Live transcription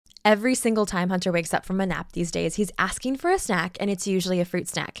Every single time Hunter wakes up from a nap these days, he's asking for a snack, and it's usually a fruit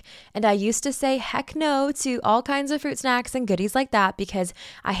snack. And I used to say heck no to all kinds of fruit snacks and goodies like that because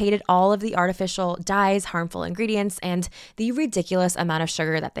I hated all of the artificial dyes, harmful ingredients, and the ridiculous amount of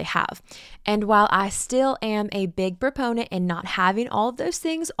sugar that they have. And while I still am a big proponent in not having all of those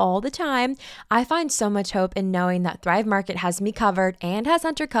things all the time, I find so much hope in knowing that Thrive Market has me covered and has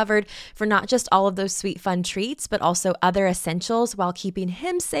Hunter covered for not just all of those sweet, fun treats, but also other essentials while keeping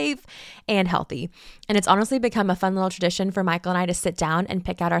him safe and healthy. And it's honestly become a fun little tradition for Michael and I to sit down and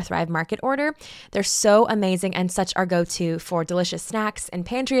pick out our Thrive Market order. They're so amazing and such our go-to for delicious snacks and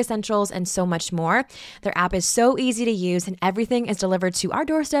pantry essentials and so much more. Their app is so easy to use and everything is delivered to our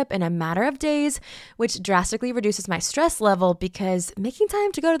doorstep in a matter of days, which drastically reduces my stress level because making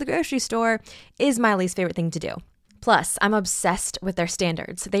time to go to the grocery store is my least favorite thing to do. Plus, I'm obsessed with their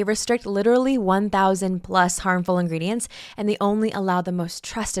standards. They restrict literally 1,000 plus harmful ingredients, and they only allow the most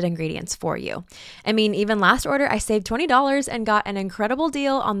trusted ingredients for you. I mean, even last order, I saved $20 and got an incredible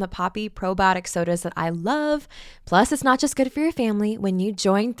deal on the Poppy probiotic sodas that I love. Plus, it's not just good for your family. When you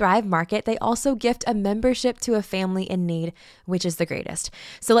join Thrive Market, they also gift a membership to a family in need, which is the greatest.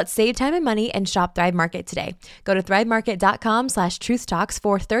 So let's save time and money and shop Thrive Market today. Go to thrivemarket.com/truthtalks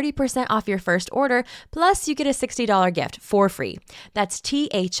for 30% off your first order. Plus, you get a $60 gift for free. That's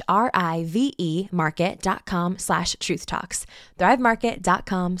THRIVE market.com/truthtalks.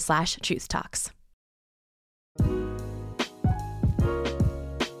 thrivemarket.com/truthtalks.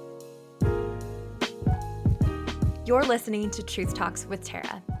 You're listening to Truth Talks with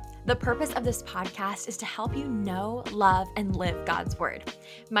Tara. The purpose of this podcast is to help you know, love, and live God's Word.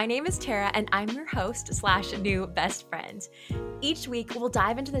 My name is Tara, and I'm your host/new best friend. Each week, we'll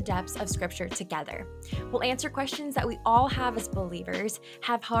dive into the depths of Scripture together. We'll answer questions that we all have as believers,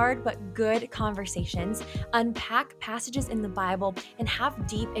 have hard but good conversations, unpack passages in the Bible, and have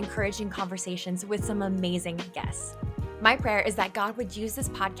deep, encouraging conversations with some amazing guests. My prayer is that God would use this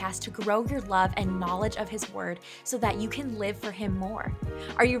podcast to grow your love and knowledge of His Word so that you can live for Him more.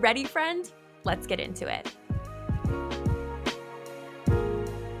 Are you ready, friend? Let's get into it.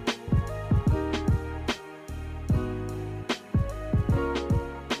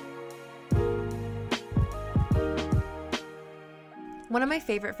 One of my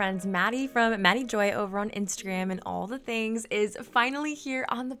favorite friends, Maddie from Maddie Joy over on Instagram and all the things, is finally here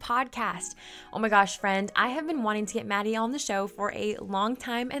on the podcast. Oh my gosh, friend, I have been wanting to get Maddie on the show for a long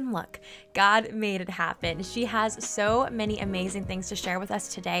time, and look, God made it happen. She has so many amazing things to share with us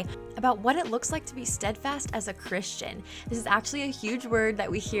today about what it looks like to be steadfast as a Christian. This is actually a huge word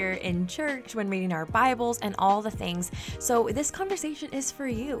that we hear in church when reading our Bibles and all the things. So this conversation is for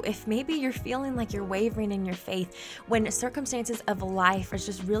you. If maybe you're feeling like you're wavering in your faith when circumstances of life is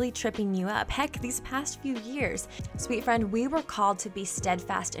just really tripping you up. Heck, these past few years. Sweet friend, we were called to be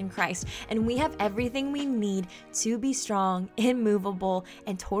steadfast in Christ, and we have everything we need to be strong, immovable,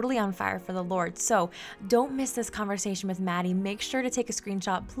 and totally on fire for the Lord. So don't miss this conversation with Maddie. Make sure to take a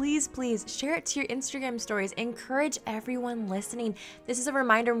screenshot. Please share it to your Instagram stories. Encourage everyone listening. This is a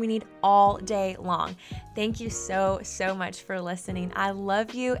reminder we need all day long. Thank you so much for listening. I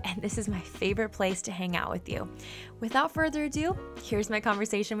love you, and this is my favorite place to hang out with you. Without further ado, here's my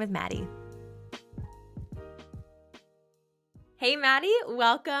conversation with Maddie. Hey, Maddie,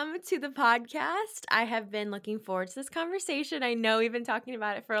 welcome to the podcast. I have been looking forward to this conversation. I know we've been talking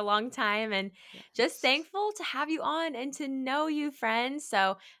about it for a long time, and just thankful to have you on and to know you, friends.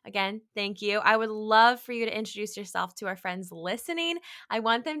 So again, thank you. I would love for you to introduce yourself to our friends listening. I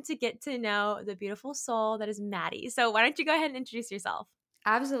want them to get to know the beautiful soul that is Maddie. So why don't you go ahead and introduce yourself?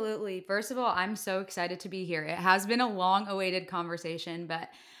 Absolutely. First of all, I'm so excited to be here. It has been a long-awaited conversation, but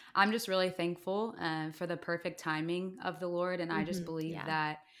I'm just really thankful for the perfect timing of the Lord, and I just believe Yeah.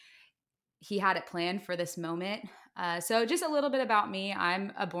 that He had it planned for this moment. So just a little bit about me.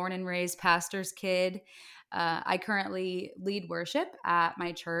 I'm a born and raised pastor's kid. I currently lead worship at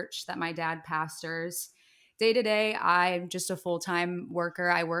my church that my dad pastors. Day to day, I'm just a full-time worker.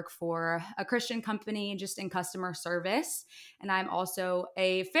 I work for a Christian company just in customer service. And I'm also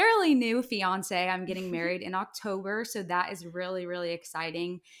a fairly new fiance. I'm getting married in October. So that is really, really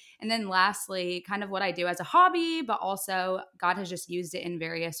exciting. And then lastly, kind of what I do as a hobby, but also God has just used it in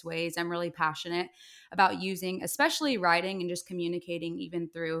various ways. I'm really passionate about using, especially writing and just communicating, even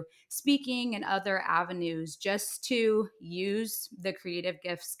through speaking and other avenues, just to use the creative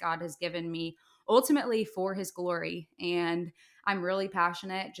gifts God has given me ultimately for His glory. And I'm really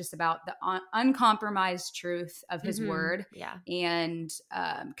passionate just about the uncompromised truth of His word Yeah. and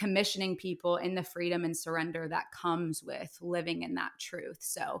commissioning people in the freedom and surrender that comes with living in that truth.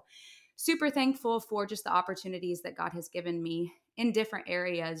 So super thankful for just the opportunities that God has given me in different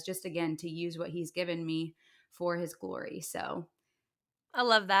areas, just again, to use what he's given me for his glory. So I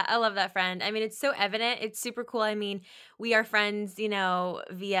love that. I love that, friend. I mean, it's so evident. It's super cool. I mean, we are friends,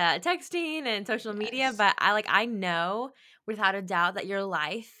 via texting and social media, yes, but I know without a doubt that your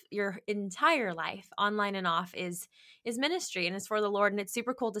life, your entire life, online and off is ministry and is for the Lord. And it's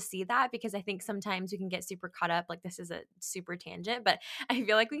super cool to see that, because I think sometimes we can get super caught up. Like, this is a super tangent, but I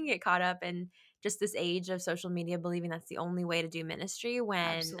feel like we can get caught up in just this age of social media, believing that's the only way to do ministry, when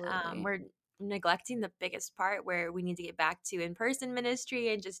absolutely. we're neglecting the biggest part, where we need to get back to in-person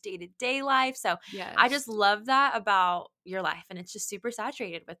ministry and just day-to-day life. So I just Yes. love that about your life, and it's just super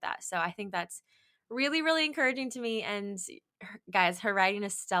saturated with that. So I think that's really, really encouraging to me. And guys, her writing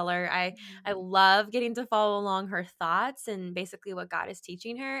is stellar. I love getting to follow along her thoughts and basically what God is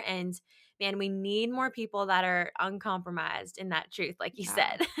teaching her. And man, we need more people that are uncompromised in that truth, like you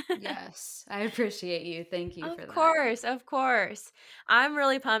Yeah. said. Yes. I appreciate you. Thank you for Of that. course, of course. I'm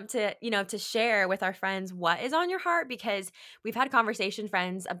really pumped to share with our friends what is on your heart, because we've had conversation,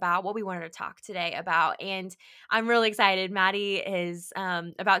 friends, about what we wanted to talk today about. And I'm really excited. Maddie is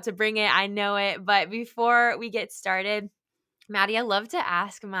about to bring it. I know it. But before we get started, Maddie, I love to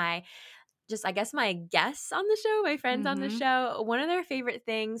ask I guess my guests on the show, my friends on the Mm-hmm. show, one of their favorite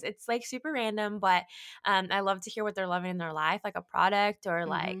things. It's like super random, but I love to hear what they're loving in their life, like a product or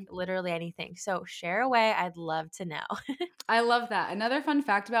like Mm-hmm. literally anything. So share away. I'd love to know. I love that. Another fun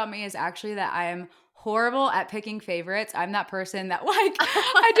fact about me is actually that I'm horrible at picking favorites. I'm that person that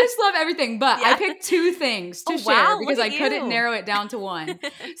I just love everything, but I Yeah. picked two things Oh, to share wow. Look because at I couldn't you. narrow it down to one.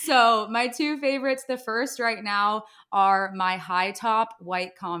 So, my two favorites, the first right now are my high top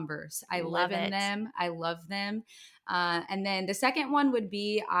white Converse. I live Love in it. them. I love them. And then the second one would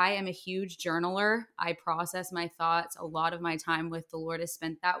be I am a huge journaler. I process my thoughts. A lot of my time with the Lord is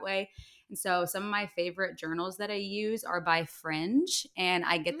spent that way. And so some of my favorite journals that I use are by Fringe, and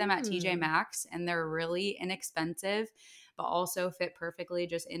I get them at TJ Mm. Maxx, and they're really inexpensive, but also fit perfectly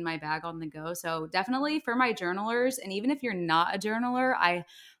just in my bag on the go. So definitely for my journalers, and even if you're not a journaler, I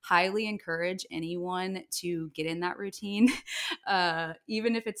highly encourage anyone to get in that routine.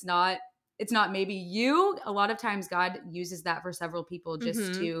 Even if it's not maybe you, a lot of times God uses that for several people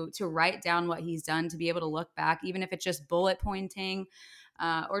just Mm-hmm. to write down what he's done, to be able to look back, even if it's just bullet pointing,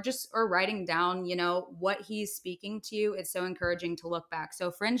 or writing down, what he's speaking to you. It's so encouraging to look back.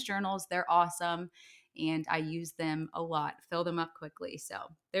 So Fringe journals, they're awesome, and I use them a lot. Fill them up quickly. So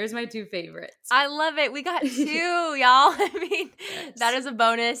there's my two favorites. I love it. We got two, y'all. I mean, that Yes. is a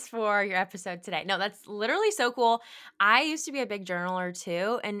bonus for your episode today. No, that's literally so cool. I used to be a big journaler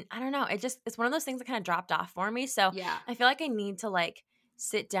too. And I don't know, it's one of those things that kind of dropped off for me. So Yeah. I feel like I need to like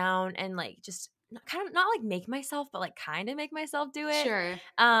sit down and like just kind of not like make myself, but like kind of make myself do it. Sure.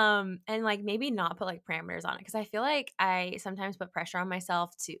 And like maybe not put like parameters on it. Cause I feel like I sometimes put pressure on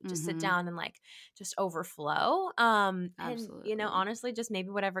myself to just sit Mm-hmm. down and like just overflow. And Absolutely. honestly, just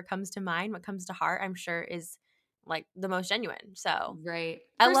maybe whatever comes to mind, what comes to heart, I'm sure is like the most genuine. So Right.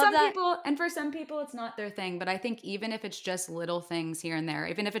 I For love some that. people, and for some people, it's not their thing. But I think even if it's just little things here and there,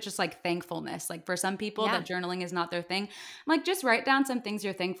 even if it's just like thankfulness, like for some people Yeah. that journaling is not their thing, I'm like, just write down some things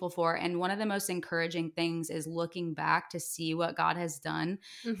you're thankful for. And one of the most encouraging things is looking back to see what God has done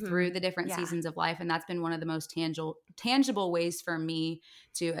through Mm-hmm. the different Yeah. seasons of life. And that's been one of the most tangible ways for me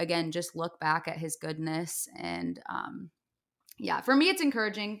to, again, just look back at his goodness. And yeah, for me, it's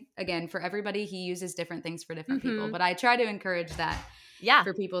encouraging. Again, for everybody, he uses different things for different people, Mm-hmm. but I try to encourage that Yeah.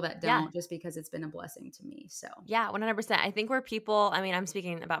 for people that Yeah. don't, just because it's been a blessing to me. So, Yeah, 100%. I think we're people, I mean, I'm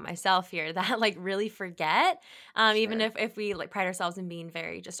speaking about myself here, that like really forget, even sure. if we like pride ourselves in being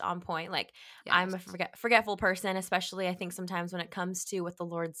very just on point. Like I'm a Yes. forgetful person, especially I think sometimes when it comes to what the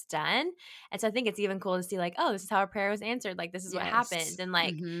Lord's done. And so I think it's even cool to see like, oh, this is how a prayer was answered. Like this is what happened. Yes. And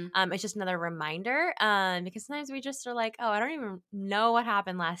like, Mm-hmm. it's just another reminder. Because sometimes we just are like, oh, I don't even know what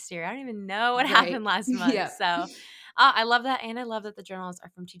happened last year. I don't even know what Right. happened last month. Yep. So I love that. And I love that the journals are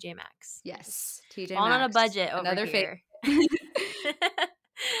from TJ Maxx. Just Yes. TJ falling on a Maxx. budget over Another favorite. here.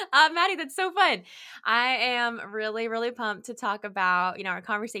 Maddie, that's so fun. I am really, really pumped to talk about, our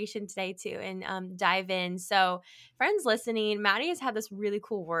conversation today too and dive in. So friends listening, Maddie has had this really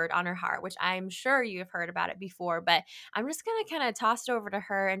cool word on her heart, which I'm sure you have heard about it before, but I'm just going to kind of toss it over to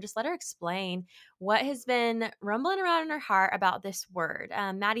her and just let her explain what has been rumbling around in her heart about this word.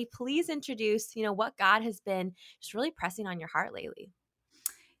 Maddie, please introduce, what God has been just really pressing on your heart lately.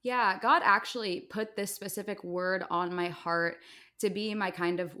 Yeah, God actually put this specific word on my heart to be my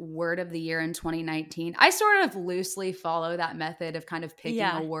kind of word of the year in 2019. I sort of loosely follow that method of kind of picking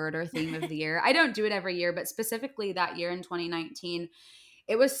a Yeah. word or theme of the year. I don't do it every year, but specifically that year in 2019,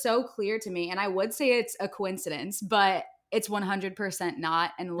 it was so clear to me. And I would say it's a coincidence, but it's 100%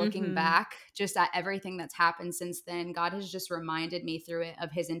 not. And looking Mm-hmm. back just at everything that's happened since then, God has just reminded me through it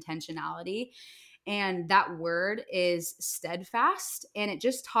of his intentionality. And that word is steadfast. And it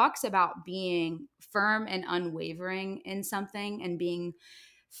just talks about being firm and unwavering in something and being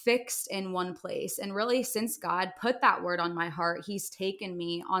fixed in one place. And really, since God put that word on my heart, he's taken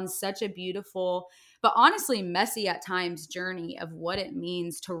me on such a beautiful, but honestly messy at times journey of what it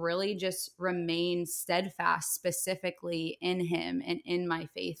means to really just remain steadfast, specifically in him and in my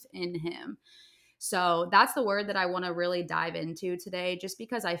faith in him. So that's the word that I want to really dive into today, just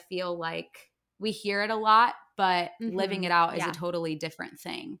because I feel like we hear it a lot, but living Mm-hmm. it out is a Yeah. totally different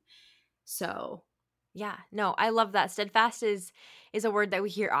thing. So, Yeah, no, I love that. Steadfast is a word that we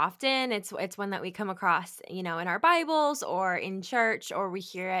hear often. It's one that we come across, in our Bibles or in church, or we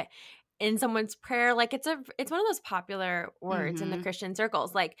hear it in someone's prayer. Like it's one of those popular words in the mhm. Christian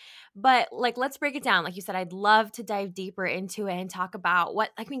circles. But let's break it down. Like you said, I'd love to dive deeper into it and talk about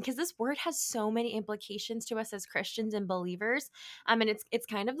because this word has so many implications to us as Christians and believers. And it's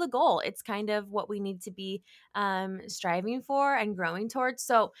kind of the goal. It's kind of what we need to be striving for and growing towards.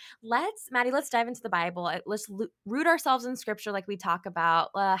 So Maddie, let's dive into the Bible. Let's root ourselves in scripture like we talk about.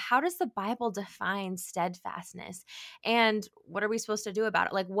 How does the Bible define steadfastness? And what are we supposed to do about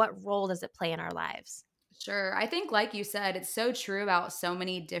it? Like, what role does it play in our lives? Sure. I think, like you said, it's so true about so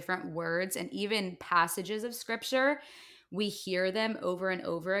many different words and even passages of scripture. We hear them over and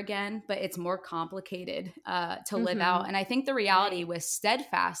over again, but it's more complicated to live Mm-hmm. out. And I think the reality Right. with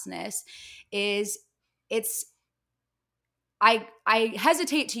steadfastness is it's I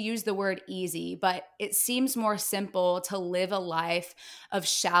hesitate to use the word easy, but it seems more simple to live a life of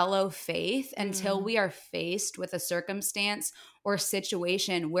shallow faith until Mm. we are faced with a circumstance or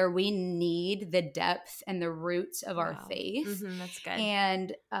situation where we need the depth and the roots of our Wow. faith. Mm-hmm. That's good.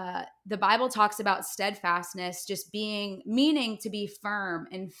 And the Bible talks about steadfastness just being meaning to be firm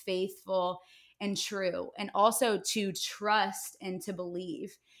and faithful and true, and also to trust and to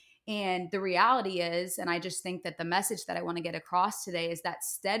believe. And the reality is, and I just think that the message that I want to get across today is that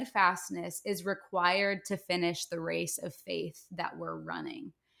steadfastness is required to finish the race of faith that we're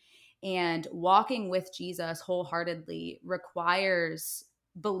running. And walking with Jesus wholeheartedly requires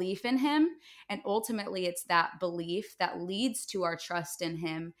belief in him. And ultimately, it's that belief that leads to our trust in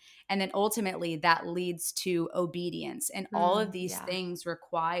him. And then ultimately, that leads to obedience. And all of these Yeah. things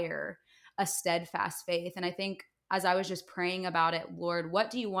require a steadfast faith. And I think as I was just praying about it, Lord, what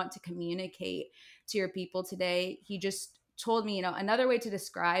do you want to communicate to your people today? He just told me, another way to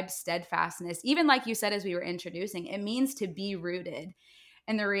describe steadfastness, even like you said as we were introducing, it means to be rooted.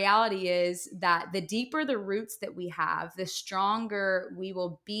 And the reality is that the deeper the roots that we have, the stronger we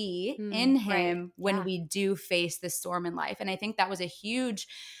will be in Right. him when Yeah. we do face the storm in life. And I think that was a huge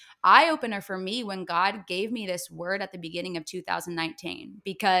eye opener for me when God gave me this word at the beginning of 2019,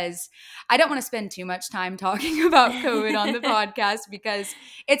 because I don't want to spend too much time talking about COVID on the podcast because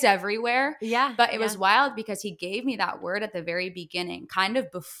it's everywhere. Yeah. But it was Yeah. wild because he gave me that word at the very beginning, kind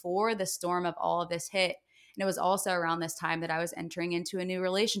of before the storm of all of this hit. And it was also around this time that I was entering into a new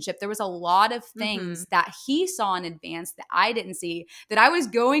relationship. There was a lot of Mm-hmm. things that he saw in advance that I didn't see, that I was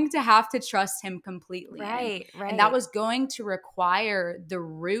going to have to trust him completely in. Right. And that Right. was going to require the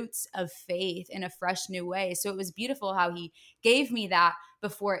roots of faith in a fresh new way. So it was beautiful how he gave me that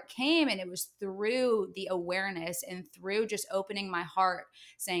before it came. And it was through the awareness and through just opening my heart,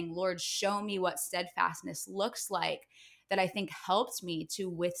 saying, Lord, show me what steadfastness looks like, that I think helped me to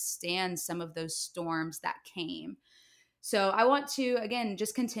withstand some of those storms that came. So I want to again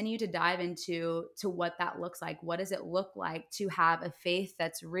just continue to dive into what that looks like. What does it look like to have a faith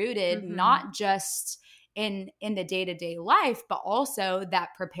that's rooted Mm-hmm. not just in the day-to-day life, but also that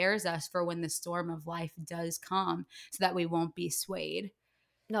prepares us for when the storm of life does come, so that we won't be swayed.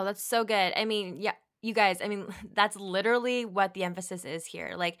 No, that's so good. I mean, yeah, you guys, I mean, that's literally what the emphasis is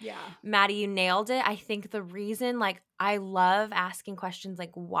here. Like, Yeah. Maddie, you nailed it. I think the reason, I love asking questions like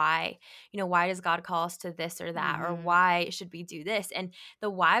why, why does God call us to this or that, or Mm-hmm. why should we do this? And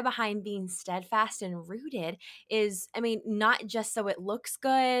the why behind being steadfast and rooted is, I mean, not just so it looks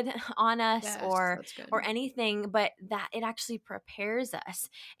good on us Yes, or that's good. or anything, but that it actually prepares us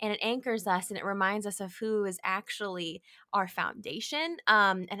and it anchors us and it reminds us of who is actually our foundation.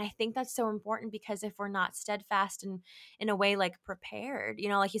 And I think that's so important because if we're not steadfast and in a way like prepared,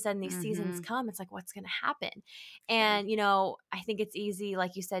 like you said, in these seasons Mm-hmm. come, it's like, what's going to happen? Sure. And, I think it's easy,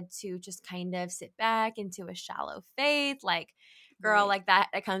 like you said, to just kind of sit back into a shallow faith, like, girl, Right. like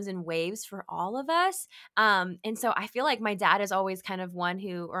that comes in waves for all of us. And so I feel like my dad is always kind of one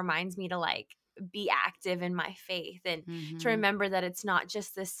who reminds me to be active in my faith and to Mm-hmm. remember that it's not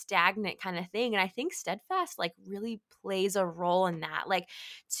just this stagnant kind of thing. And I think steadfast like really plays a role in that. Like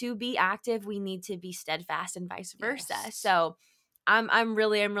to be active, we need to be steadfast and vice versa. Yes. So I'm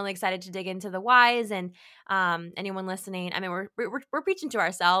really excited to dig into the whys and anyone listening. I mean, we're preaching to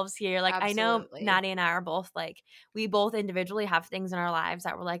ourselves here. Like I know Absolutely. Maddie and I are both like we both individually have things in our lives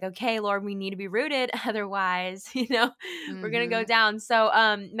that we're like, okay, Lord, we need to be rooted, otherwise, we're gonna go Mm-hmm. down. So,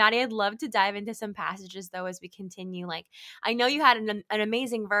 Maddie, I'd love to dive into some passages though as we continue. Like I know you had an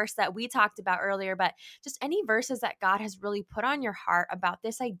amazing verse that we talked about earlier, but just any verses that God has really put on your heart about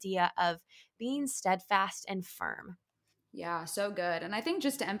this idea of being steadfast and firm. Yeah, so good. And I think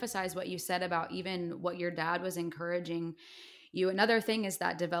just to emphasize what you said about even what your dad was encouraging you, another thing is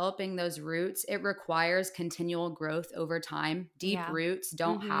that developing those roots, it requires continual growth over time. Deep Yeah. roots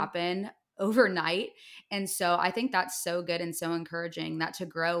don't Mm-hmm. happen overnight. And so I think that's so good and so encouraging that to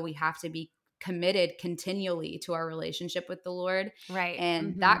grow, we have to be committed continually to our relationship with the Lord. Right.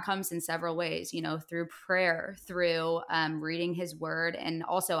 And Mm-hmm. that comes in several ways, through prayer, through reading his word, and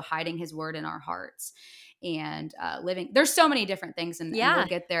also hiding his word in our hearts and living. There's so many different things, and we'll Yeah.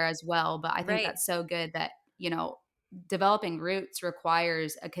 get there as well. But I think Right. that's so good that, developing roots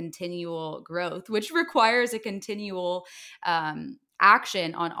requires a continual growth, which requires a continual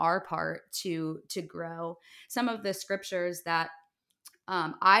action on our part to grow. Some of the scriptures that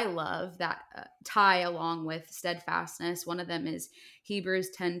I love that tie along with steadfastness. One of them is Hebrews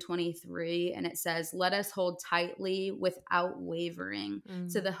 10:23, and it says, "Let us hold tightly without wavering to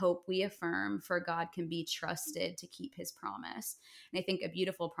Mm. the hope we affirm, for God can be trusted to keep his promise." And I think a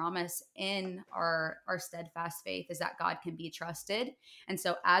beautiful promise in our steadfast faith is that God can be trusted. And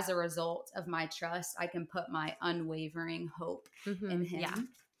so as a result of my trust, I can put my unwavering hope Mm-hmm. in Yeah. him.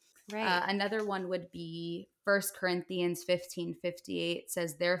 Right. Another one would be 1 Corinthians 15:58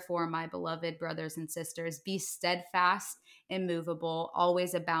 says, "Therefore, my beloved brothers and sisters, be steadfast, immovable,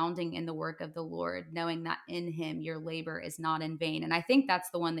 always abounding in the work of the Lord, knowing that in him your labor is not in vain." And I think that's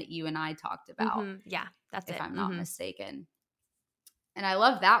the one that you and I talked about, Mm-hmm. Yeah. That's if it. I'm not Mm-hmm. mistaken. And I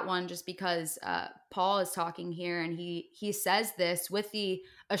love that one just because Paul is talking here, and he says this with the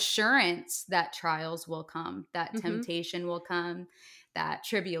assurance that trials will come, that Mm-hmm. temptation will come, that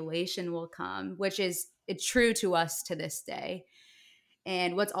tribulation will come, which is it's true to us to this day.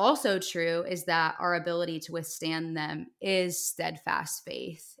 And what's also true is that our ability to withstand them is steadfast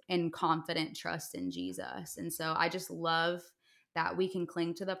faith and confident trust in Jesus. And so I just love that we can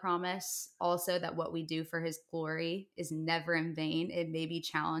cling to the promise. Also, that what we do for his glory is never in vain. It may be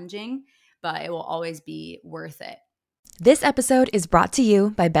challenging, but it will always be worth it. This episode is brought to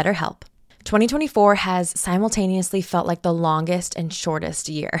you by BetterHelp. 2024 has simultaneously felt like the longest and shortest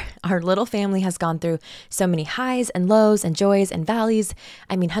year. Our little family has gone through so many highs and lows and joys and valleys.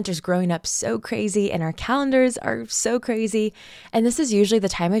 I mean, Hunter's growing up so crazy and our calendars are so crazy. And this is usually the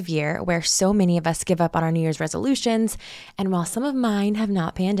time of year where so many of us give up on our New Year's resolutions. And while some of mine have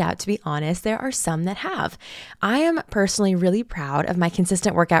not panned out, to be honest, there are some that have. I am personally really proud of my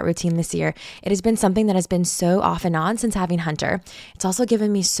consistent workout routine this year. It has been something that has been so off and on since having Hunter. It's also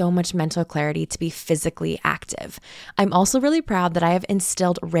given me so much mental clarity to be physically active. I'm also really proud that I have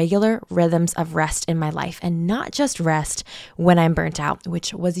instilled regular rhythms of rest in my life and not just rest when I'm burnt out,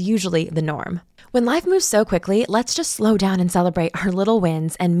 which was usually the norm. When life moves so quickly, let's just slow down and celebrate our little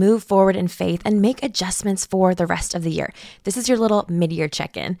wins and move forward in faith and make adjustments for the rest of the year. This is your little mid-year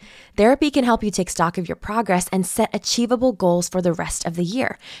check-in. Therapy can help you take stock of your progress and set achievable goals for the rest of the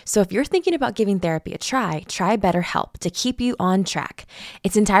year. So if you're thinking about giving therapy a try BetterHelp to keep you on track.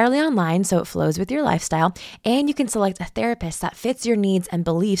 It's entirely online, so it flows with your lifestyle, and you can select a therapist that fits your needs and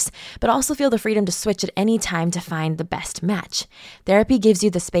beliefs, but also feel the freedom to switch at any time to find the best match. Therapy gives you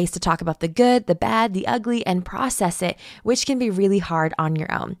the space to talk about the good, the bad, the ugly, and process it, which can be really hard on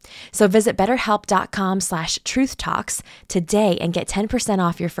your own. So visit betterhelp.com/truthtalks today and get 10%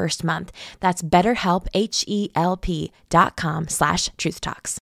 off your first month. That's BetterHelp,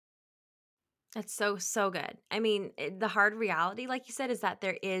 HELP.com/truthtalks. That's so good. I mean, the hard reality, like you said, is that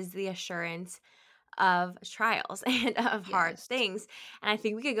there is the assurance of trials and of hard Yes. things. And I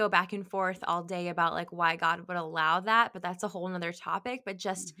think we could go back and forth all day about like why God would allow that, but that's a whole nother topic. But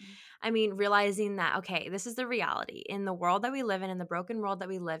just, Mhm. I mean, realizing that, okay, this is the reality in the world that we live in the broken world that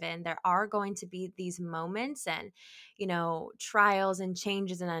we live in, there are going to be these moments and, trials and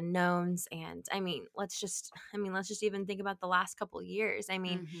changes and unknowns. And let's just even think about the last couple of years. I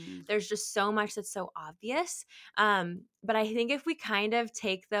mean, Mhm. there's just so much that's so obvious. But I think if we kind of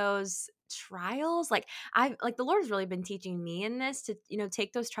take those trials, like the Lord has really been teaching me in this to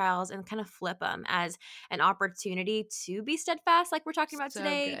take those trials and kind of flip them as an opportunity to be steadfast, like we're talking about So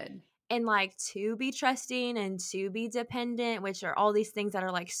today, good. and like to be trusting and to be dependent, which are all these things that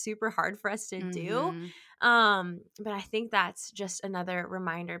are like super hard for us to do. Mm-hmm. But I think that's just another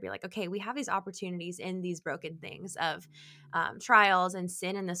reminder, be like, okay, we have these opportunities in these broken things of trials and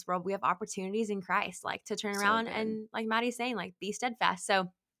sin in this world. We have opportunities in Christ, like to turn So around good. and, like Maddie's saying, like be steadfast.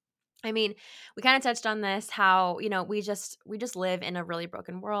 So I mean, we kind of touched on this, how, we just live in a really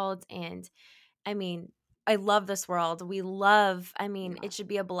broken world. And I mean, I love this world. It Yeah. should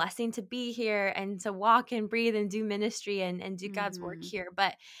be a blessing to be here and to walk and breathe and do ministry and do God's work Mm-hmm. here.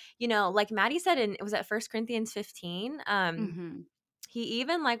 But, like Maddie said, it was at 1 Corinthians 15. Mm-hmm. He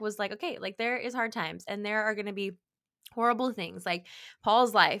even like was like, okay, like there is hard times and there are going to be horrible things. Like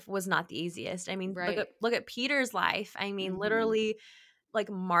Paul's life was not the easiest. I mean, look Right. at look at Peter's life. I mean, Mm-hmm. literally like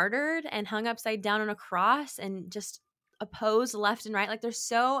martyred and hung upside down on a cross and just opposed left and right. Like there's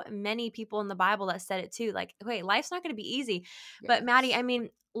so many people in the Bible that said it too. Like, okay, life's not going to be easy. But Maddie, Yes. I mean,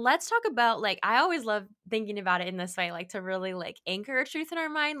 let's talk about, like, I always love thinking about it in this way, like to really like anchor a truth in our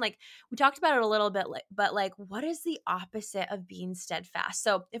mind. Like we talked about it a little bit, like, but like what is the opposite of being steadfast?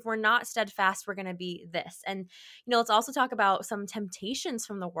 So if we're not steadfast, we're going to be this. And let's also talk about some temptations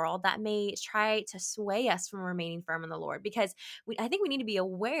from the world that may try to sway us from remaining firm in the Lord, because I think we need to be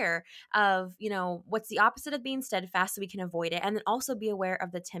aware of, what's the opposite of being steadfast so we can avoid it. And then also be aware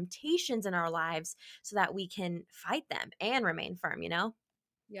of the temptations in our lives so that we can fight them and remain firm.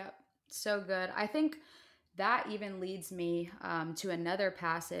 Yep. So good. I think that even leads me to another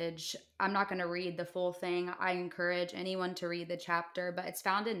passage. I'm not going to read the full thing. I encourage anyone to read the chapter, but it's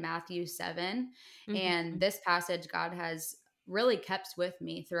found in Matthew 7. And Mhm. this passage, God has really kept with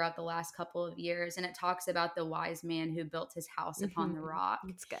me throughout the last couple of years. And it talks about the wise man who built his house upon the Mhm. rock.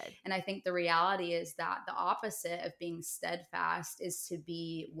 It's good. And I think the reality is that the opposite of being steadfast is to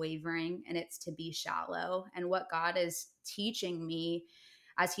be wavering, and it's to be shallow. And what God is teaching me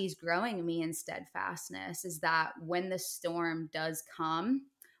as he's growing me in steadfastness is that when the storm does come,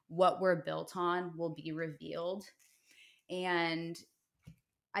 what we're built on will be revealed. And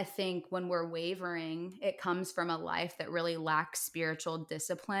I think when we're wavering, it comes from a life that really lacks spiritual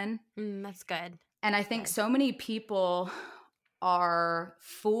discipline. That's good. And I That's think good. so many people are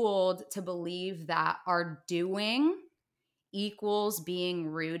fooled to believe that our doing equals being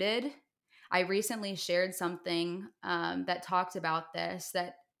rooted. I recently shared something that talked about this,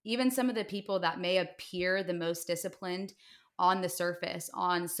 that even some of the people that may appear the most disciplined on the surface,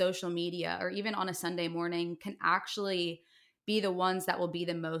 on social media, or even on a Sunday morning, can actually be the ones that will be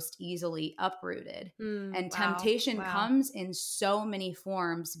the most easily uprooted. And Wow. temptation Wow. comes in so many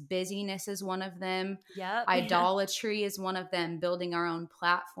forms. Busyness is one of them. Yep. Yeah. Idolatry is one of them. Building our own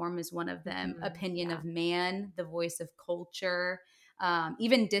platform is one of them. Opinion Yeah. of man, the voice of culture,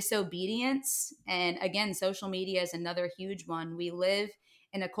 even disobedience. And again, social media is another huge one. We live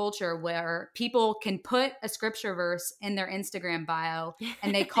in a culture where people can put a scripture verse in their Instagram bio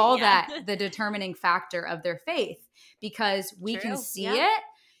and they call Yeah. that the determining factor of their faith because we can True. see Yeah. it,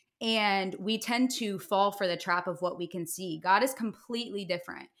 and we tend to fall for the trap of what we can see. God is completely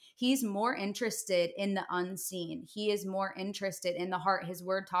different. He's more interested in the unseen. He is more interested in the heart. His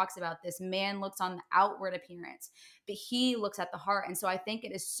word talks about this. Man looks on the outward appearance, but he looks at the heart. And so I think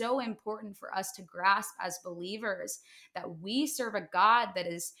it is so important for us to grasp as believers that we serve a God that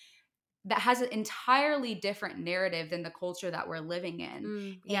has an entirely different narrative than the culture that we're living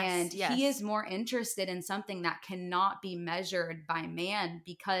in. Yes. And he is Yes. more interested in something that cannot be measured by man,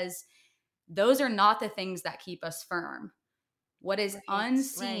 because those are not the things that keep us firm. What is Right. Right.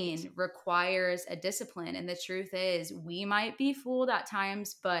 unseen requires a discipline. And the truth is, we might be fooled at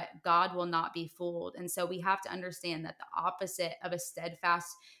times, but God will not be fooled. And so we have to understand that the opposite of a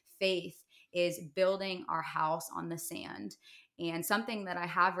steadfast faith is building our house on the sand. And something that I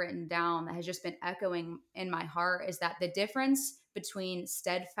have written down that has just been echoing in my heart is that the difference between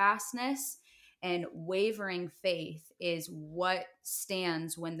steadfastness and wavering faith is what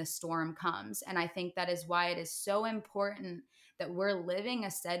stands when the storm comes. And I think that is why it is so important that we're living a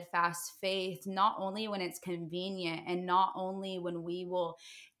steadfast faith, not only when it's convenient and not only when we will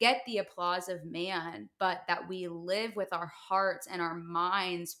get the applause of man, but that we live with our hearts and our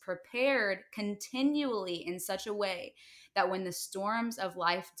minds prepared continually in such a way that when the storms of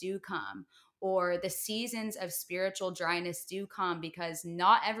life do come, or the seasons of spiritual dryness do come, because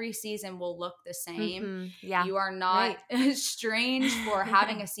not every season will look the same. Yeah. You are not Right. strange for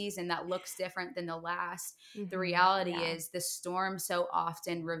having a season that looks different than the last. The reality Yeah. is the storm so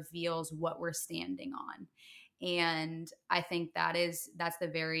often reveals what we're standing on. And I think that's the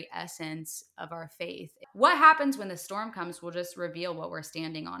very essence of our faith. What happens when the storm comes will just reveal what we're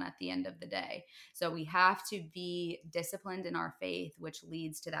standing on at the end of the day. So we have to be disciplined in our faith, which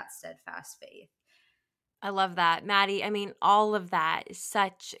leads to that steadfast faith. I love that, Maddie. I mean, all of that is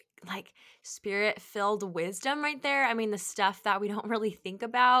such like spirit-filled wisdom right there. I mean, the stuff that we don't really think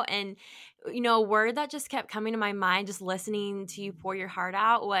about. And, a word that just kept coming to my mind just listening to you pour your heart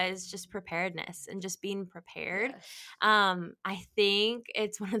out was just preparedness and just being prepared. Yes. I think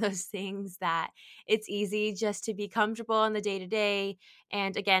it's one of those things that it's easy just to be comfortable in the day-to-day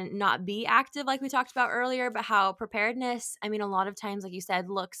and, again, not be active like we talked about earlier, but how preparedness, I mean, a lot of times, like you said,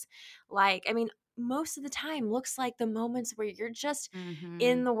 looks like, I mean, most of the time looks like the moments where you're just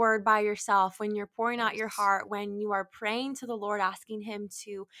in Mm-hmm. the word by yourself, when you're pouring out your Yes. heart, when you are praying to the Lord, asking him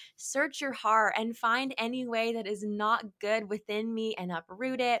to search your heart and find any way that is not good within me and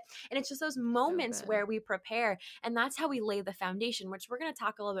uproot it. And it's just those So moments good. where we prepare, and that's how we lay the foundation, which we're going to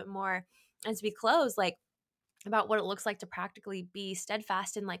talk a little bit more as we close, like about what it looks like to practically be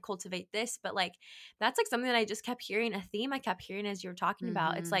steadfast and like cultivate this. But like that's like something that I just kept hearing, a theme I kept hearing as you were talking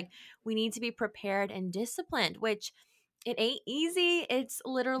about. It's Mm-hmm. like we need to be prepared and disciplined, which it ain't easy. No, it's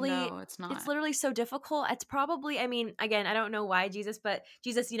it's not. literally so difficult. It's probably, I mean, again, I don't know why Jesus, but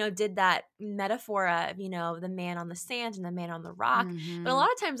Jesus, did that metaphor of, the man on the sand and the man on the rock. But a Mm-hmm.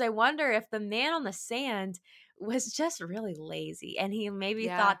 lot of times I wonder if the man on the sand was just really lazy and he maybe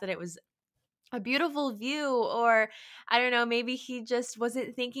Yeah. thought that it was a beautiful view, or I don't know, maybe he just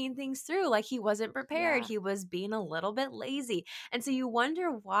wasn't thinking things through, like he wasn't prepared, Yeah. he was being a little bit lazy. And so you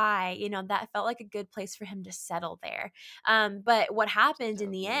wonder why, that felt like a good place for him to settle there. But what happened in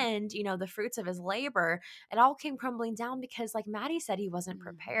So the good. end, the fruits of his labor, it all came crumbling down because, like Maddie said, he wasn't Mm-hmm.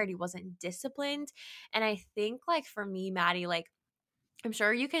 prepared, he wasn't disciplined. And I think, like, for me, Maddie, like, I'm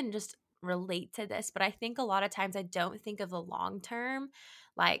sure you can just relate to this, but I think a lot of times I don't think of the long term.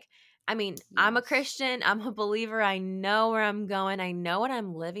 Like, I mean, I'm a Yes. Christian, I'm a believer, I know where I'm going, I know what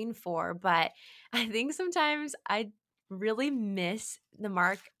I'm living for, but I think sometimes I really miss the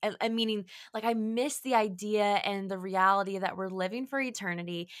mark. I meaning, like, I miss the idea and the reality that we're living for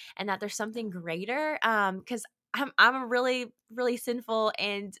eternity and that there's Yeah. something greater. Because I'm a really, really sinful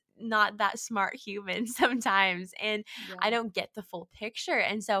and not that smart human sometimes. And I Yeah. don't get the full picture.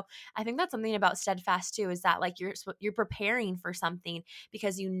 And so I think that's something about steadfast too, is that like you're preparing for something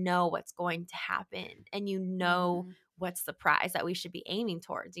because you know what's going to happen and you know Mm-hmm. what's the prize that we should be aiming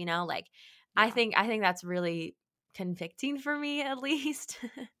towards, like Yeah. I think that's really convicting for me at least.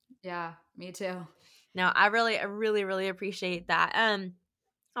 Yeah. Me too. No, I really, really appreciate that.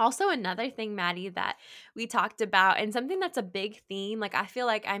 Also, another thing, Maddie, that we talked about, and something that's a big theme, like I feel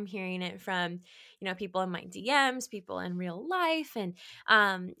like I'm hearing it from, people in my DMs, people in real life. And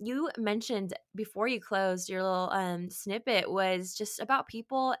you mentioned before you closed your little snippet was just about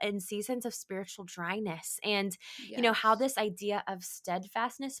people and seasons of spiritual dryness and, how Yes. this idea of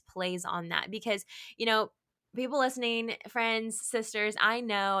steadfastness plays on that. Because, people listening, friends, sisters, I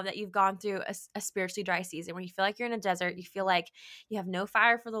know that you've gone through a spiritually dry season where you feel like you're in a desert, you feel like you have no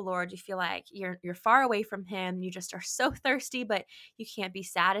fire for the Lord, you feel like you're far away from him, you just are so thirsty but you can't be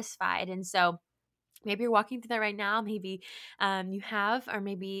satisfied. And so maybe you're walking through that right now, maybe you have, or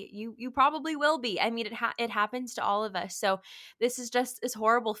maybe you probably will be. I mean, it happens to all of us. So this is just this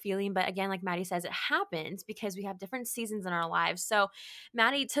horrible feeling, but again, like Maddie says, it happens because we have different seasons in our lives. So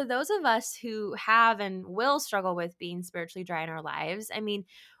Maddie, to those of us who have and will struggle with being spiritually dry in our lives, I mean,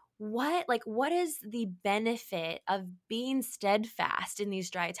 what is the benefit of being steadfast in these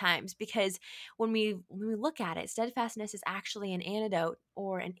dry times? Because when we look at it, steadfastness is actually an antidote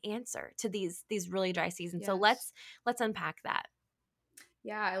or an answer to these really dry seasons. So Yes. let's unpack that.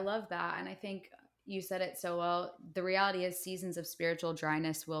 Yeah, I love that. And I think you said it so well. The reality is, seasons of spiritual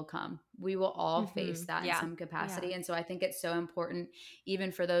dryness will come. We will all face that in Yeah. some Yeah. capacity. And so I think it's so important,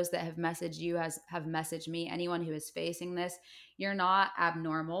 even for those that have messaged you, as have messaged me, anyone who is facing this, you're not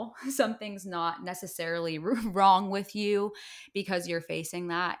abnormal. Something's not necessarily wrong with you because you're facing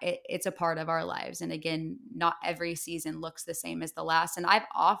that. It's a part of our lives. And again, not every season looks the same as the last. And I've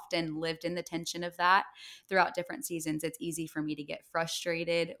often lived in the tension of that throughout different seasons. It's easy for me to get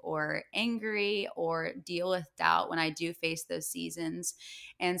frustrated or angry or deal with doubt when I do face those seasons.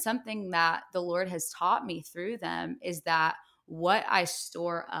 And something that the Lord has taught me through them is that what I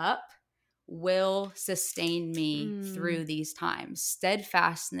store up will sustain me Mm. through these times.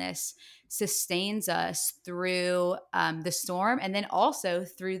 Steadfastness sustains us through the storm and then also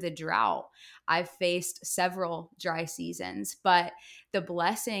through the drought. I've faced several dry seasons, but the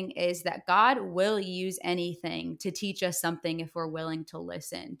blessing is that God will use anything to teach us something if we're willing to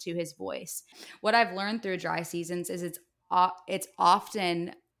listen to his voice. What I've learned through dry seasons is it's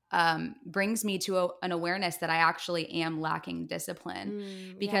often brings me to an awareness that I actually am lacking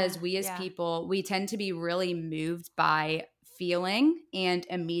discipline, because Yeah. we as Yeah. people, we tend to be really moved by feeling and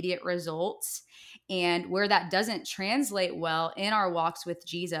immediate results. And where that doesn't translate well in our walks with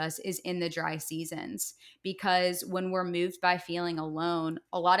Jesus is in the dry seasons. Because when we're moved by feeling alone,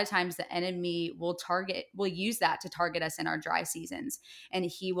 a lot of times the enemy will use that to target us in our dry seasons. And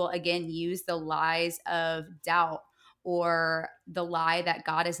he will again use the lies of doubt or the lie that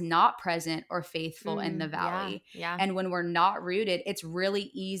God is not present or faithful in the Yeah. valley. Yeah. And when we're not rooted, it's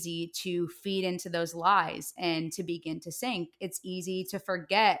really easy to feed into those lies and to begin to sink. It's easy to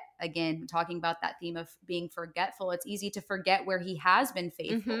forget, again, talking about that theme of being forgetful, it's easy to forget where he has been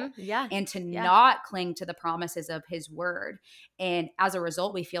faithful Yeah. and to Yeah. not cling to the promises of his word. And as a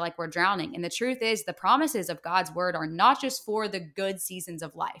result, we feel like we're drowning. And the truth is, the promises of God's word are not just for the good seasons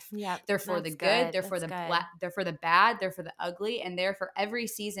of life. Yep. They're for the That's good, good. That's good. they're for the bad, they're for the ugly, and they're for every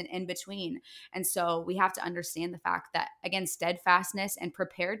season in between. And so we have to understand the fact that, again, steadfastness and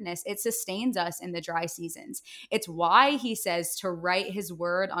preparedness, it sustains us in the dry seasons. It's why he says to write his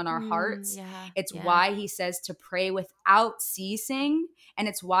word on our hearts. Yeah. It's Yeah. why he says to pray without ceasing. And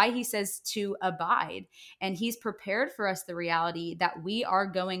it's why he says to abide. And he's prepared for us the reality that we are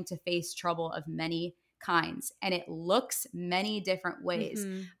going to face trouble of many kinds, and it looks many different ways,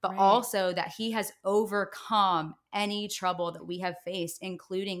 but Right. also that he has overcome any trouble that we have faced,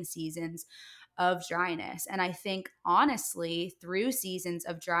 including seasons of dryness. And I think honestly, through seasons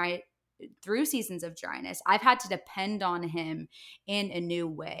of dryness, I've had to depend on him in a new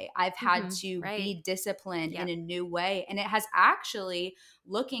way. I've had to Right. be disciplined in Yep. a new way. And it has actually,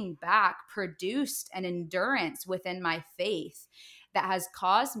 looking back, produced an endurance within my faith that has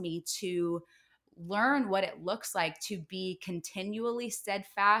caused me to learn what it looks like to be continually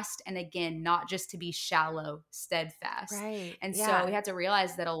steadfast, and again, not just to be shallow steadfast. Right. And so we Yeah. have to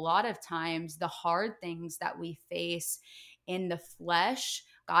realize that a lot of times the hard things that we face in the flesh,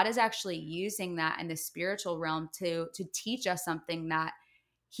 God is actually using that in the spiritual realm to teach us something that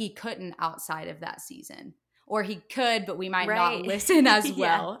he couldn't outside of that season. Or he could, but we might not Right. listen as Yeah.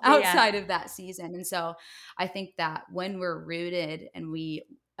 well Yeah. Yeah. outside of that season. And so I think that when we're rooted and we,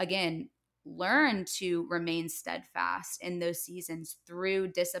 again, learn to remain steadfast in those seasons through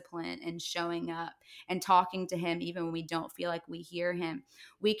discipline and showing up and talking to him, even when we don't feel like we hear him,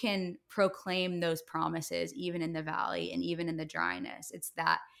 we can proclaim those promises even in the valley and even in the dryness. It's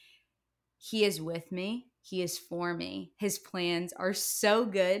that he is with me, he is for me, his plans are so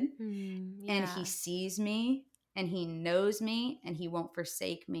good, and he Yeah. sees me and he knows me and he won't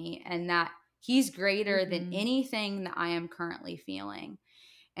forsake me, and that he's greater than anything that I am currently feeling.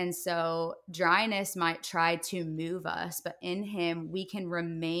 And so dryness might try to move us, but in him we can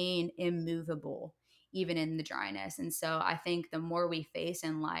remain immovable even in the dryness. And so I think the more we face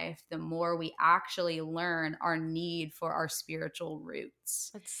in life, the more we actually learn our need for our spiritual roots.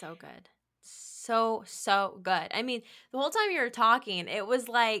 That's so good. So good. I mean, the whole time you were talking, it was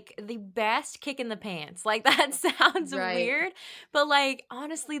like the best kick in the pants. Like that sounds Right. weird, but like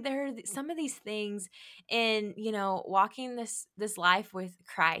honestly, there are some of these things in, walking this life with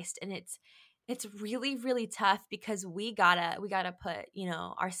Christ, and it's really really tough because we gotta put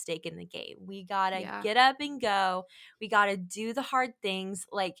our stake in the game. We gotta Yeah. get up and go. We gotta do the hard things,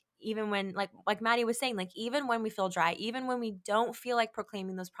 like even when like Maddie was saying, like even when we feel dry, even when we don't feel like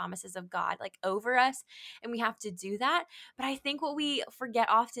proclaiming those promises of God like over us, and we have to do that. But I think what we forget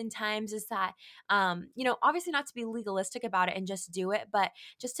oftentimes is that obviously not to be legalistic about it and just do it, but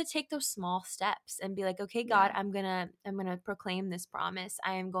just to take those small steps and be like, okay, God, Yeah. I'm gonna proclaim this promise.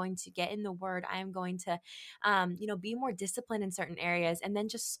 I am going to get in the word. I am going to be more disciplined in certain areas, and then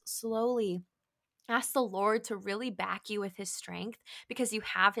just slowly ask the Lord to really back you with his strength, because you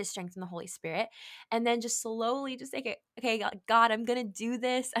have his strength in the Holy Spirit. And then just slowly just say, okay, God, I'm going to do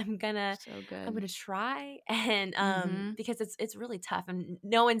this. So I'm good. going to try. And Mm-hmm. because it's really tough, and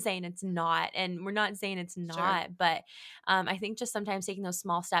no one's saying it's not, and we're not saying it's Sure. not, but I think just sometimes taking those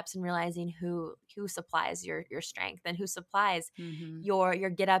small steps and realizing who supplies your strength, and who supplies Mm-hmm. your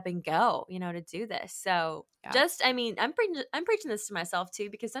get up and go, to do this. So Yeah. just, I mean, I'm preaching this to myself too,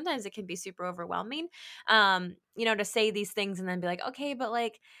 because sometimes it can be super overwhelming, to say these things and then be like, okay, but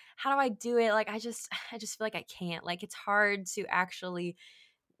like, how do I do it? Like, I just feel like I can't. Like, it's hard to actually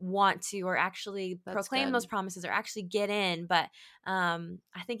want to or actually That's proclaim those good. promises or actually get in. But I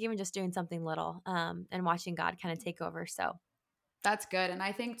think even just doing something little and watching God kind of take over. So That's good. And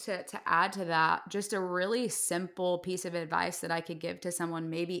I think to add to that, just a really simple piece of advice that I could give to someone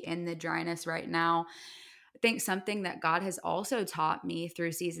maybe in the dryness right now. I think something that God has also taught me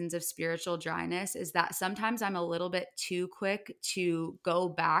through seasons of spiritual dryness is that sometimes I'm a little bit too quick to go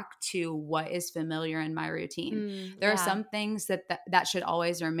back to what is familiar in my routine. There are yeah. some things that should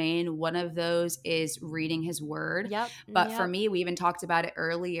always remain. One of those is reading his word. Yep. But for Yep. me, we even talked about it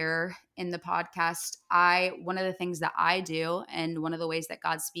earlier in the podcast. I one of the things that I do and one of the ways that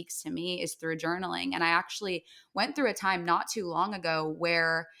God speaks to me is through journaling. And I actually went through a time not too long ago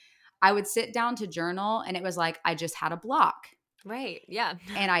where I would sit down to journal and it was like I just had a block. Right. Yeah.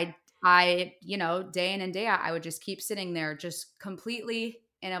 And day in and day out, I would just keep sitting there just completely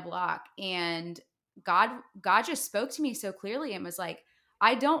in a block. And God just spoke to me so clearly and was like,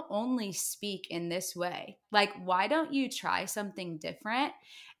 I don't only speak in this way. Like, why don't you try something different?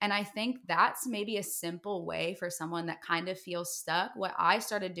 And I think that's maybe a simple way for someone that kind of feels stuck. What I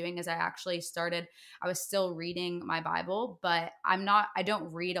started doing is I was still reading my Bible, but I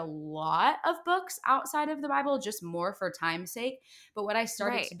don't read a lot of books outside of the Bible, just more for time's sake. But what I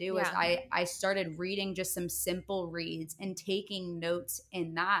started Right. to do is Yeah. I started reading just some simple reads and taking notes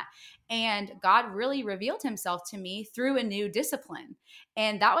in that. And God really revealed himself to me through a new discipline.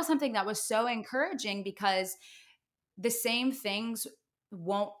 And that was something that was so encouraging because the same things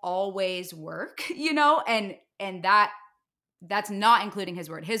won't always work, and that's not including his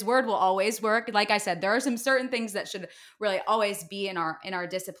word. His word will always work. Like I said, there are some certain things that should really always be in our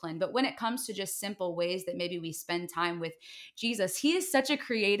discipline. But when it comes to just simple ways that maybe we spend time with Jesus, he is such a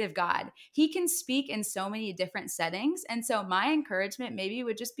creative God. He can speak in so many different settings. And so my encouragement maybe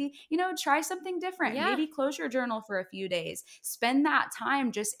would just be, try something different. Yeah. Maybe close your journal for a few days. Spend that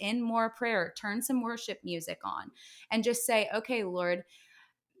time just in more prayer. Turn some worship music on and just say, okay, Lord,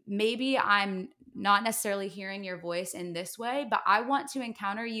 maybe I'm not necessarily hearing your voice in this way, but I want to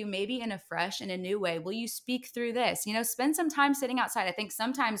encounter you maybe in a fresh and a new way. Will you speak through this? Spend some time sitting outside. I think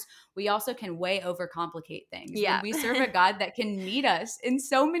sometimes we also can way overcomplicate things when Yeah. we serve a God that can meet us in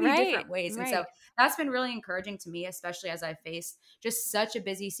so many Right. different ways. And so Right. that's been really encouraging to me, especially as I face just such a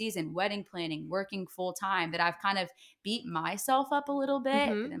busy season, wedding planning, working full time, that I've kind of beat myself up a little bit.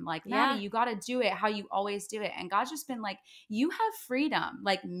 And I'm like, Maddie, Yeah. you got to do it how you always do it. And God's just been like, you have freedom.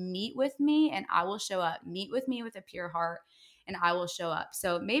 Like, meet with me and I will show up. Meet with me with a pure heart and I will show up.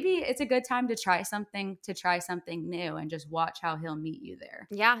 So maybe it's a good time to try something new and just watch how he'll meet you there.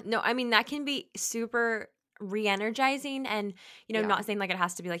 Yeah. No, I mean, that can be super re-energizing and, Yeah. not saying like it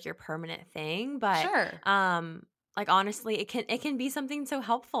has to be like your permanent thing, but Sure. like honestly, it can be something so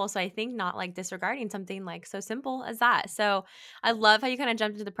helpful. So I think not like disregarding something like so simple as that. So I love how you kind of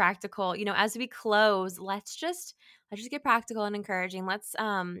jumped into the practical. As we close, let's just get practical and encouraging. Let's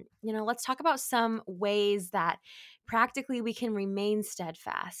talk about some ways that practically we can remain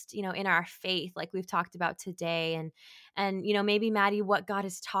steadfast, in our faith, like we've talked about today. And maybe Maddie, what God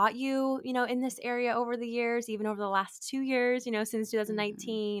has taught you, in this area over the years, even over the last 2 years, since Mhm.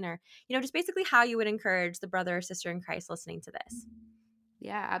 2019, or just basically how you would encourage the brother or sister in Christ listening to this.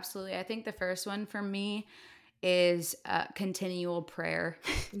 Yeah, absolutely. I think the first one for me is continual prayer.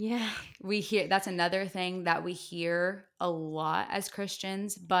 Yeah. That's another thing that we hear a lot as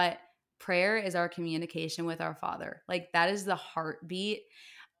Christians, but prayer is our communication with our Father. Like, that is the heartbeat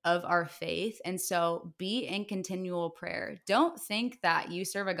of our faith. And so be in continual prayer. Don't think that you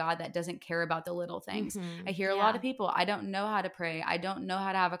serve a God that doesn't care about the little things. I hear a lot Yeah. of people, I don't know how to pray. I don't know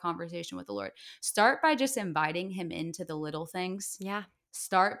how to have a conversation with the Lord. Start by just inviting him into the little things. Yeah.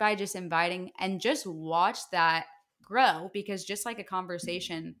 Start by just inviting and just watch that grow, because just like a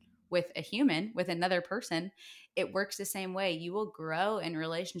conversation with a human, with another person, it works the same way. You will grow in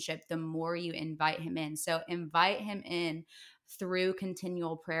relationship the more you invite him in. So invite him in through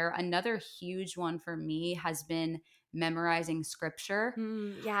continual prayer. Another huge one for me has been memorizing scripture.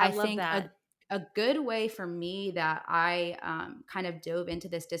 Yeah, I I love think that. a good way for me that I kind of dove into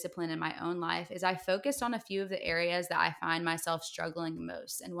this discipline in my own life is I focused on a few of the areas that I find myself struggling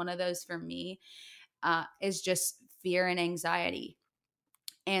most. And one of those for me is just fear and anxiety.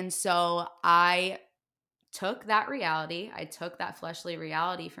 And so I took that reality, I took that fleshly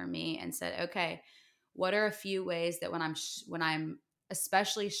reality for me and said, okay, what are a few ways that when I'm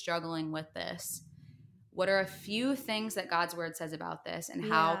especially struggling with this, what are a few things that God's word says about this, and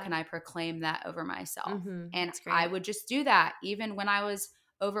how Yeah. can I proclaim that over myself? And That's I great. would just do that even when I was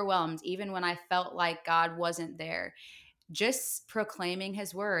overwhelmed, even when I felt like God wasn't there. Just proclaiming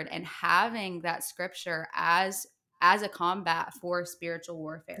his word and having that scripture as as a combat for spiritual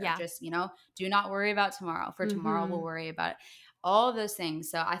warfare. Yeah. Just, do not worry about tomorrow, for tomorrow we'll Mm-hmm. worry about it. All of those things.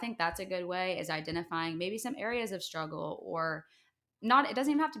 So I think that's a good way, is identifying maybe some areas of struggle, or not, it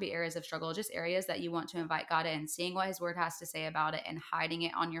doesn't even have to be areas of struggle, just areas that you want to invite God in, seeing what his word has to say about it and hiding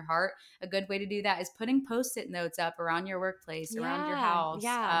it on your heart. A good way to do that is putting post-it notes up around your workplace, around your Yeah. house.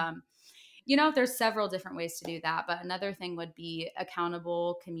 Yeah. There's several different ways to do that, but another thing would be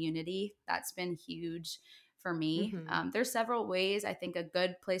accountable community. That's been huge for me. Mm-hmm. There's several ways. I think a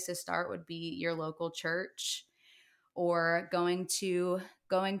good place to start would be your local church, or going to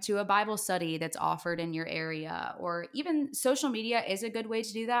a Bible study that's offered in your area, or even social media is a good way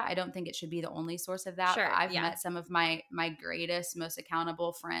to do that. I don't think it should be the only source of that, but Sure. I've Yeah. met some of my greatest, most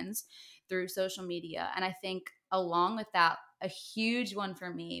accountable friends through social media. And I think along with that, a huge one for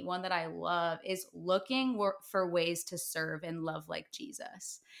me, one that I love, is looking for ways to serve and love like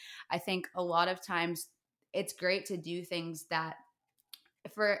Jesus. I think a lot of times it's great to do things that,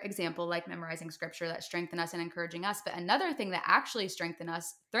 for example, like memorizing scripture, that strengthen us and encouraging us. But another thing that actually strengthens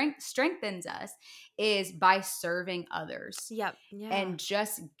us is by serving others Yep. Yeah. and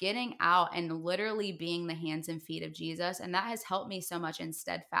just getting out and literally being the hands and feet of Jesus. And that has helped me so much in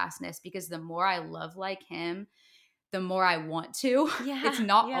steadfastness, because the more I love like him, the more I want to. It's Yeah.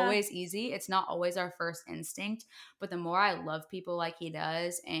 not Yeah. always easy. It's not always our first instinct, but the more I love people like he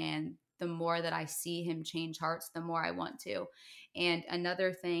does, and the more that I see him change hearts, the more I want to. And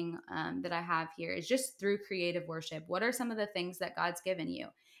another thing that I have here is just through creative worship. What are some of the things that God's given you?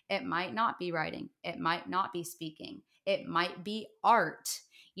 It might not be writing, it might not be speaking, it might be art.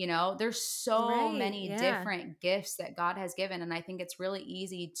 There's so Right. many Yeah. different gifts that God has given. And I think it's really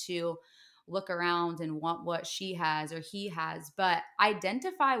easy to look around and want what she has or he has, but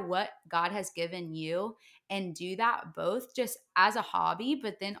identify what God has given you and do that both just as a hobby,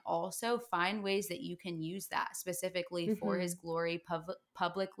 but then also find ways that you can use that specifically for his Mm-hmm. glory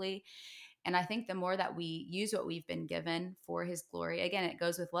publicly. And I think the more that we use what we've been given for his glory, again, it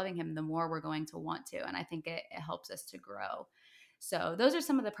goes with loving him, the more we're going to want to. And I think it helps us to grow. So, those are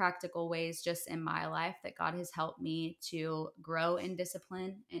some of the practical ways just in my life that God has helped me to grow in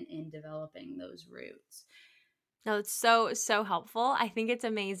discipline and in developing those roots. No, it's so, so helpful. I think it's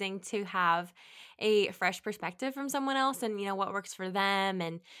amazing to have a fresh perspective from someone else and, what works for them.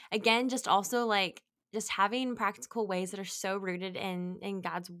 And again, just also like just having practical ways that are so rooted in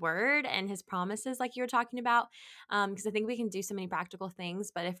God's word and his promises, like you were talking about. Because I think we can do so many practical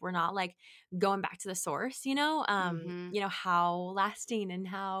things, but if we're not like going back to the source, Mm-hmm. how lasting and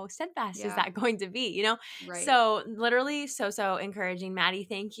how steadfast is Yeah, that going to be, right, So literally so encouraging. Maddie,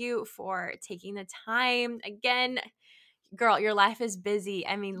 thank you for taking the time. Again, girl, your life is busy.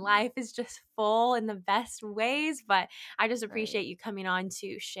 I mean, life is just full in the best ways, but I just right. appreciate you coming on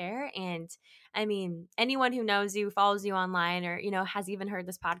to share. And I mean, anyone who knows you, follows you online, or, has even heard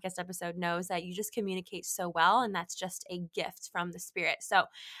this podcast episode knows that you just communicate so well. And that's just a gift from the Spirit. So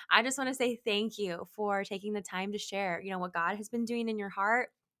I just want to say thank you for taking the time to share, what God has been doing in your heart,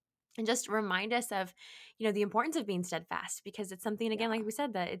 and just remind us of the importance of being steadfast, because it's something, again, like Yeah. we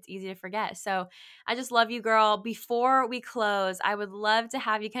said, that it's easy to forget. So I just love you, girl. Before we close, I would love to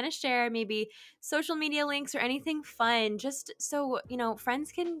have you kind of share maybe social media links or anything fun, just so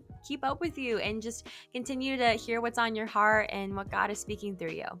friends can keep up with you and just continue to hear what's on your heart and what God is speaking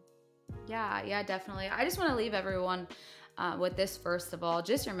through you. Yeah, definitely. I just want to leave everyone with this. First of all,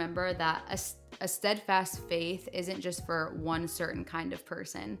 just remember that a steadfast faith isn't just for one certain kind of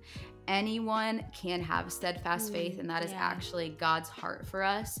person. Anyone can have steadfast faith, and that is Yeah. actually God's heart for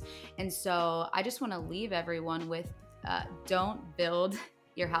us. And so I just want to leave everyone with don't build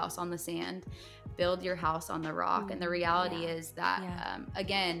your house on the sand, build your house on the rock. And the reality Yeah. is that, Yeah.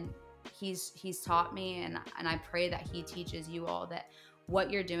 again, he's taught me, and I pray that he teaches you all, that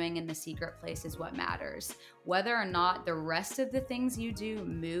what you're doing in the secret place is what matters. Whether or not the rest of the things you do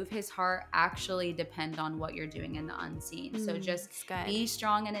move his heart actually depend on what you're doing in the unseen. So just It's good. be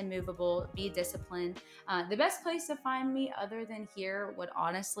strong and immovable, be disciplined. The best place to find me other than here would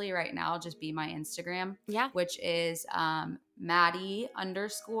honestly right now just be my Instagram, Yeah. which is Maddie_joy.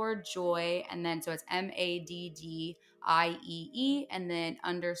 And then so it's MADDIEE and then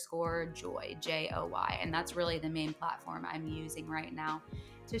 _joy, JOY. And that's really the main platform I'm using right now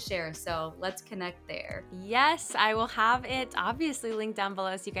to share. So let's connect there. Yes, I will have it obviously linked down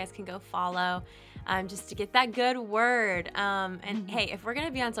below so you guys can go follow. just to get that good word. And hey, if we're going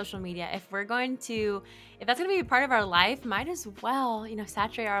to be on social media, if that's going to be a part of our life, might as well,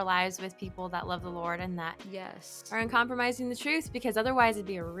 saturate our lives with people that love the Lord and that Yes. are uncompromising the truth, because otherwise it'd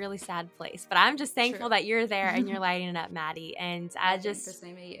be a really sad place. But I'm just thankful that you're there and you're lighting it up, Maddie. And I think the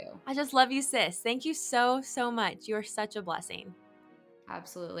same of you. I just love you, sis. Thank you so, so much. You are such a blessing.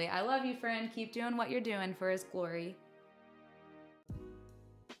 Absolutely. I love you, friend. Keep doing what you're doing for his glory.